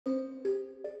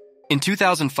In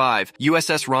 2005,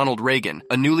 USS Ronald Reagan,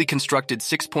 a newly constructed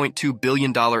 $6.2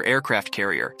 billion aircraft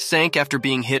carrier, sank after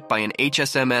being hit by an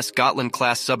HSMS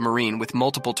Gotland-class submarine with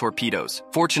multiple torpedoes.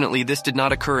 Fortunately, this did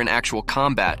not occur in actual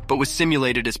combat, but was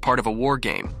simulated as part of a war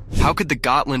game. How could the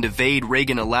Gotland evade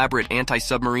Reagan elaborate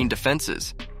anti-submarine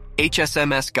defenses?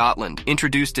 HSMS Gotland,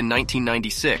 introduced in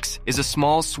 1996, is a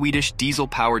small Swedish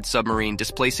diesel-powered submarine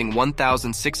displacing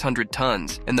 1,600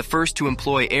 tons and the first to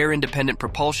employ air-independent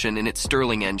propulsion in its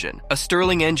Stirling engine. A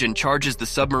Stirling engine charges the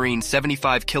submarine's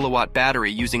 75-kilowatt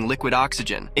battery using liquid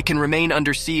oxygen. It can remain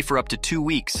undersea for up to 2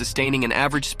 weeks, sustaining an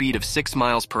average speed of 6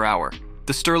 miles per hour.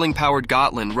 The Stirling-powered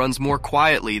Gotland runs more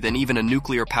quietly than even a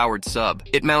nuclear-powered sub.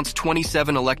 It mounts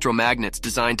 27 electromagnets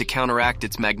designed to counteract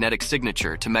its magnetic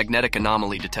signature to magnetic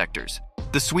anomaly detectors.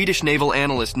 The Swedish naval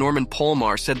analyst Norman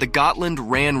Polmar said the Gotland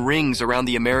ran rings around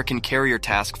the American carrier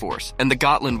task force, and the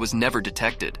Gotland was never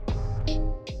detected.